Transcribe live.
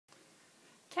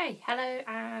Okay, hello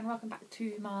and welcome back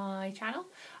to my channel.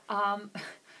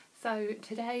 So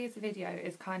today's video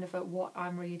is kind of a what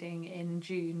I'm reading in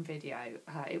June video.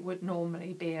 It would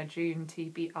normally be a June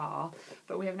TBR,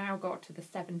 but we have now got to the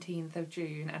 17th of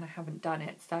June and I haven't done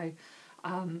it, so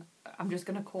I'm just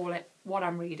going to call it what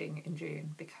I'm reading in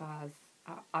June because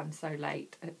I'm so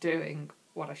late at doing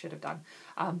what I should have done.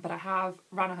 But I have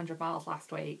run 100 miles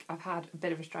last week. I've had a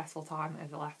bit of a stressful time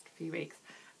over the last few weeks.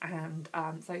 And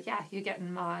so yeah, you're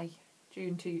getting my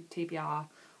June TBR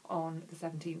on the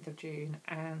 17th of June,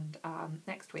 and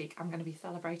next week I'm going to be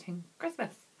celebrating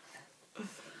Christmas.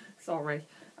 Sorry.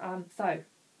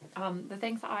 The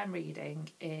things that I'm reading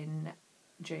in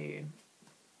June,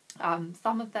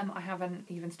 some of them I haven't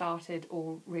even started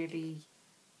or really,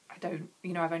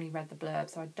 I've only read the blurb,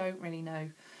 so I don't really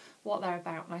know what they're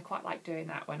about, and I quite like doing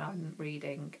that when I'm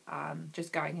reading,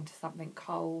 just going into something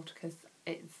cold, because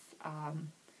it's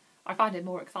I find it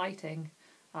more exciting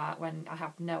when I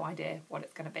have no idea what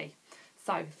it's going to be.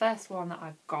 So the first one that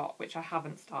I've got, which I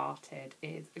haven't started,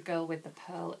 is A Girl with the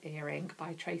Pearl Earring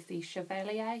by Tracey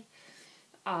Chavelier.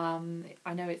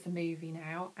 I know it's a movie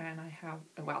now, and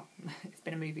it's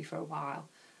been a movie for a while,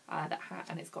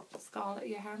 and it's got Scarlett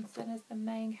Johansson as the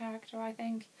main character, I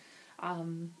think. I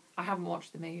haven't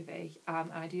watched the movie,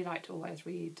 and I do like to always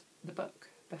read the book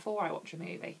before I watch a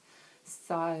movie.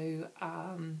 So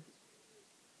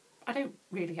I don't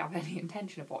really have any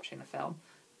intention of watching the film,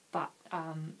 but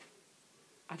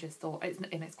I just thought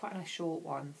it's quite a short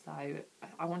one, so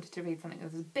I wanted to read something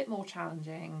that was a bit more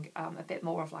challenging, a bit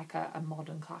more of like a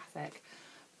modern classic,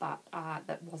 but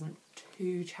that wasn't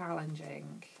too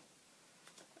challenging,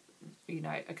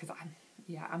 because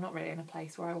I'm not really in a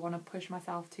place where I want to push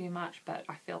myself too much, but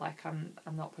I feel like I'm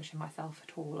not pushing myself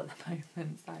at all at the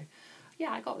moment. So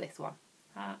yeah, I got this one,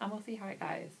 and we'll see how it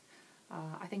goes.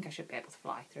 I think I should be able to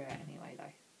fly through it anyway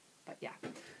though, but yeah.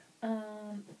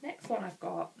 Next one I've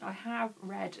got, I have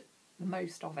read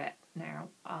most of it now,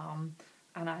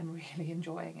 and I'm really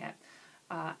enjoying it,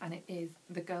 and it is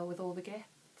The Girl with All the Gifts,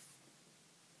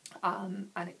 and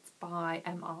it's by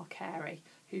Carey,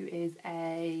 who is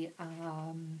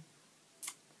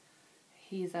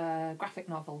he's a graphic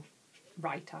novel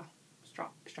writer,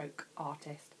 stroke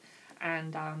artist,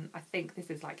 and I think this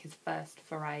is like his first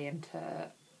foray into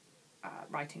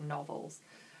writing novels.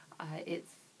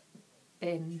 It's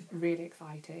been really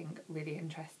exciting, really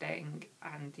interesting,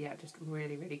 and yeah, just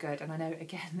really, really good. And I know,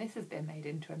 again, this has been made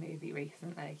into a movie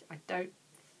recently. I don't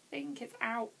think it's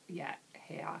out yet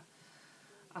here,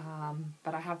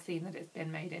 but I have seen that it's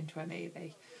been made into a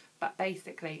movie. But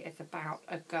basically it's about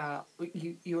a girl,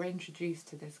 you're introduced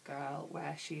to this girl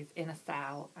where she's in a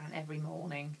cell, and every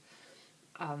morning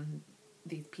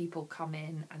these people come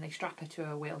in and they strap her to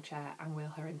a wheelchair and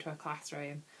wheel her into a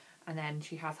classroom, and then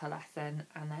she has her lesson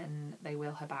and then they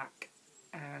wheel her back,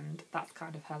 and that's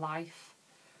kind of her life.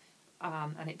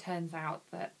 And it turns out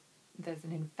that there's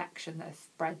an infection that has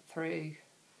spread through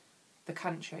the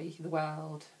country, the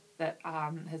world, that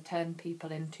has turned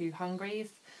people into hungries,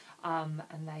 and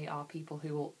they are people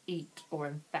who will eat or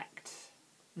infect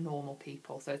normal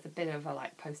people. So it's a bit of a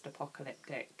like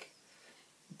post-apocalyptic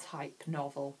type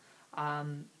novel.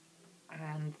 And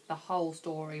the whole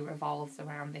story revolves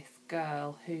around this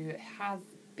girl who has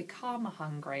become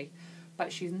hungry,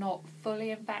 but she's not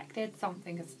fully infected.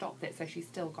 Something has stopped it, so she's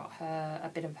still got a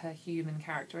bit of her human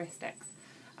characteristics.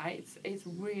 It's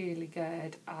really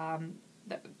good.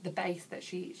 The base that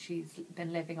she's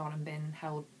been living on and been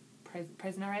held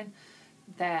prisoner in,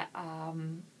 there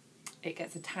it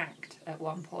gets attacked at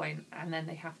one point, and then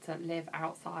they have to live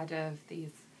outside of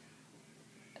these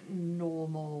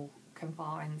normal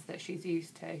confines that she's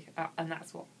used to, and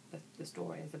that's what the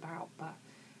story is about. But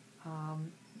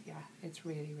yeah, it's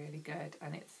really, really good,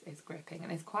 and it's gripping,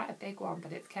 and it's quite a big one,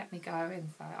 but it's kept me going.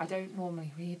 So I don't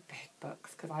normally read big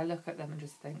books because I look at them and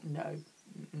just think, no,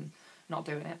 not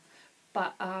doing it.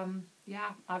 But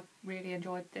yeah, I've really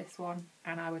enjoyed this one,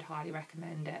 and I would highly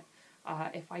recommend it.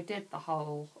 If I did the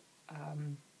whole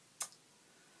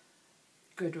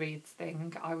Goodreads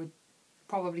thing, I would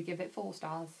probably give it 4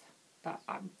 stars, but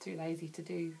I'm too lazy to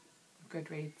do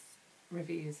Goodreads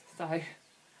reviews, so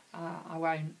I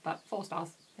won't, but 4 stars,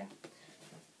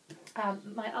 yeah.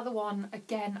 My other one,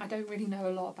 again, I don't really know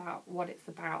a lot about what it's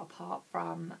about apart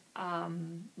from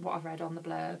what I've read on the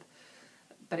blurb,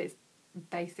 but it's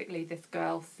basically this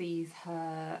girl sees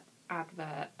an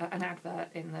advert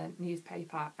in the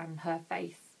newspaper, and her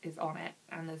face is on it,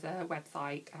 and there's a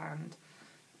website, and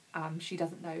she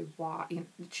doesn't know why.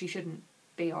 She shouldn't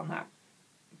be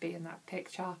in that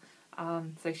picture,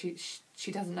 so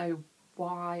she doesn't know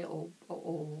why,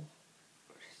 or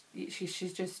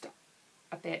she's just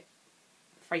a bit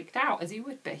freaked out, as you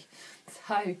would be.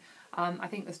 So I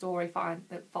think the story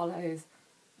that follows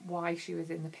why she was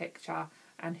in the picture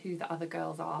and who the other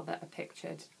girls are that are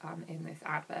pictured in this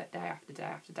advert day after day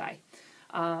after day.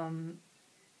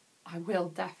 I will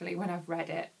definitely, when I've read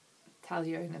it, tell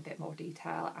you in a bit more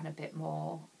detail and a bit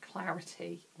more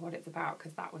clarity what it's about,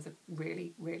 because that was a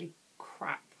really, really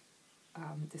crap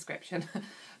description.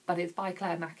 But it's by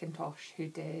Clare MacKintosh, who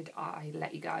did I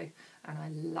Let You Go, and I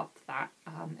loved that.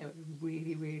 It was a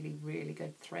really, really, really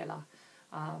good thriller.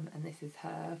 And this is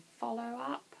her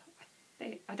follow-up.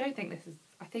 I don't think this is...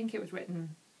 I think it was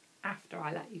written after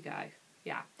I Let You Go.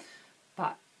 Yeah.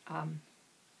 But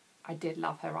I did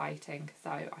love her writing, so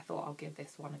I thought I'll give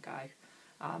this one a go.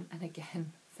 And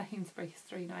again, Sainsbury's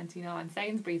 £3.99.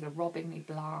 Sainsbury's are robbing me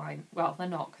blind. Well, they're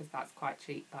not, because that's quite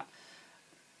cheap, but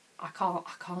I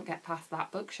can't get past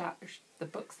that the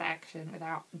book section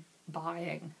without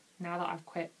buying. Now that I've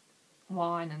quit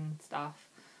wine and stuff,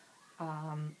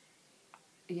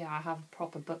 yeah, I have a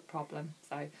proper book problem.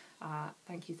 So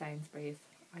thank you, Sainsbury's.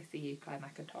 I see you, Clare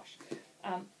MacKintosh.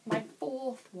 My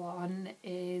fourth one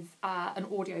is an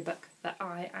audiobook that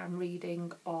I am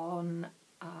reading on,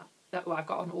 I've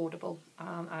got on Audible.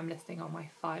 I'm listening on my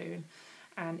phone,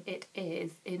 and it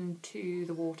is Into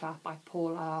the Water by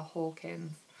Paula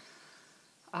Hawkins.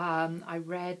 I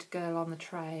read Girl on the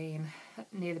Train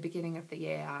near the beginning of the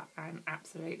year and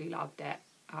absolutely loved it.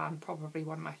 Probably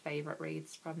one of my favourite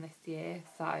reads from this year,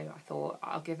 so I thought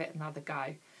I'll give it another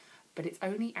go. But it's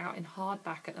only out in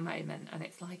hardback at the moment, and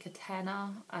it's like a tenner,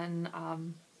 and I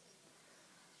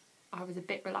was a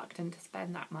bit reluctant to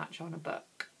spend that much on a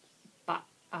book. But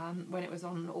when it was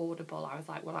on Audible, I was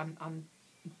like, well, I'm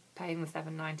paying the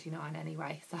 $7.99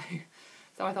 anyway, so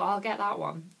I thought I'll get that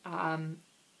one.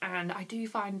 And I do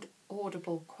find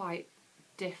Audible quite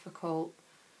difficult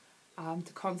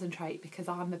to concentrate, because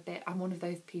I'm one of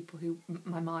those people who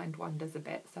my mind wanders a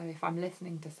bit. So if I'm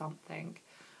listening to something,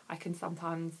 I can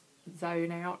sometimes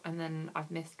zone out, and then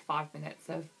I've missed 5 minutes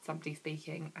of somebody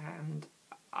speaking and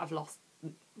I've lost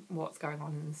what's going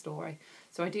on in the story.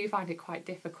 So I do find it quite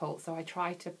difficult. So I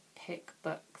try to pick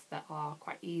books that are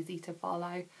quite easy to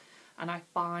follow, and I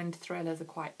find thrillers are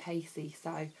quite pacey.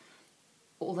 So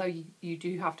although you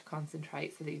do have to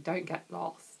concentrate so that you don't get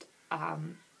lost,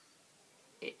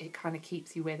 it kind of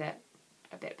keeps you with it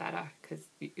a bit better, because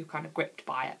you're kind of gripped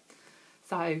by it.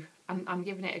 So I'm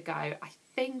giving it a go. I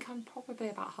think I'm probably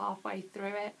about halfway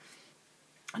through it,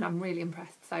 and I'm really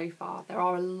impressed so far. There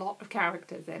are a lot of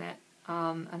characters in it,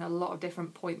 and a lot of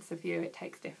different points of view. It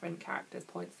takes different characters'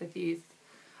 points of views,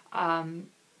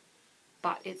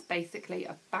 but it's basically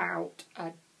about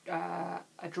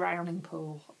a drowning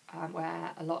pool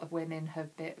where a lot of women have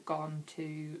gone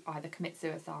to either commit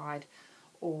suicide,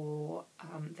 or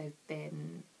they've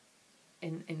been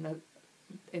in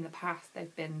the past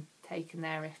they've been taken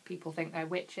there if people think they're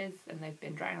witches, and they've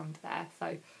been drowned there.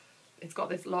 So it's got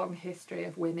this long history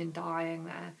of women dying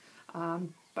there,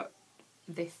 but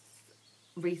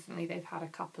recently they've had a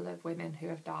couple of women who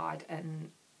have died,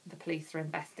 and the police are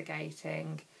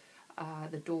investigating.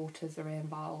 The daughters are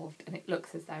involved, and it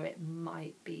looks as though it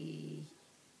might be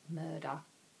murder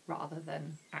rather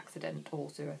than accident or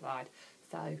suicide.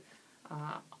 So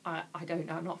I don't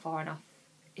know, I'm not far enough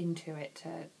into it to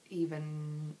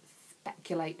even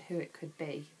speculate who it could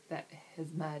be that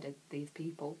has murdered these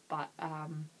people, but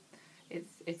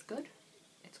it's good.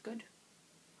 It's good.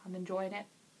 I'm enjoying it.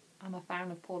 I'm a fan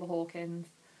of Paula Hawkins,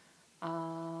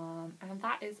 and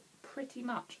that is pretty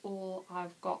much all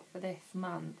I've got for this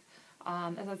month.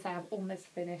 As I say, I've almost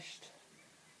finished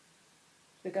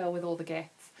The Girl with All the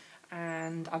Gifts,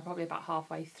 and I'm probably about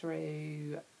halfway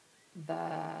through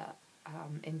the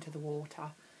Into the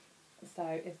Water. So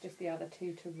it's just the other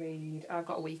two to read. I've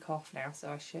got a week off now, so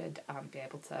I should be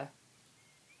able to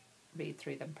read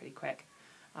through them pretty quick.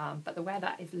 But the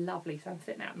weather is lovely, so I'm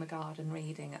sitting out in the garden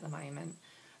reading at the moment,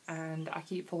 and I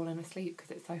keep falling asleep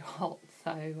because it's so hot.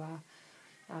 So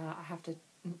I have to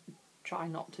try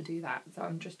not to do that. So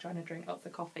I'm just trying to drink lots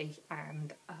of coffee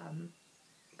and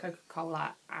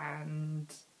Coca-Cola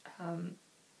and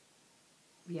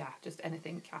yeah, just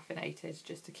anything caffeinated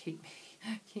just to keep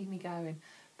me going.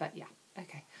 But yeah,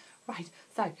 okay, right,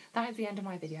 so that is the end of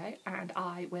my video, and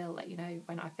I will let you know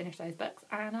when I finish those books,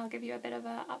 and I'll give you a bit of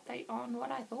an update on what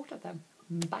I thought of them.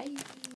 Bye.